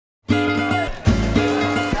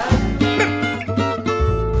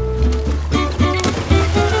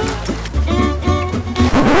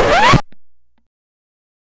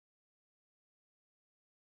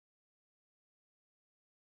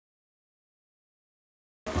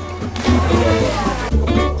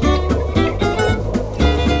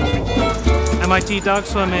MIT Dog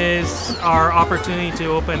Swim is our opportunity to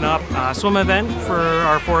open up a swim event for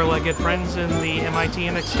our four-legged friends in the MIT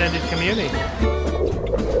and extended community.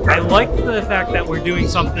 I like the fact that we're doing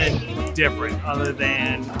something different other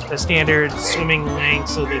than the standard swimming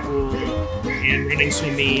lengths of the pool and running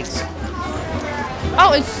swim meets.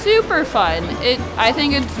 Oh, it's super fun. I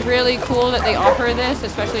think it's really cool that they offer this,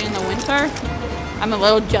 especially in the winter. I'm a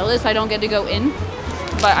little jealous I don't get to go in,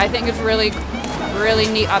 but I think it's really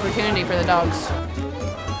neat opportunity for the dogs.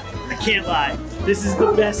 I can't lie. This is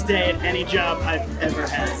the best day at any job I've ever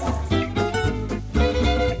had.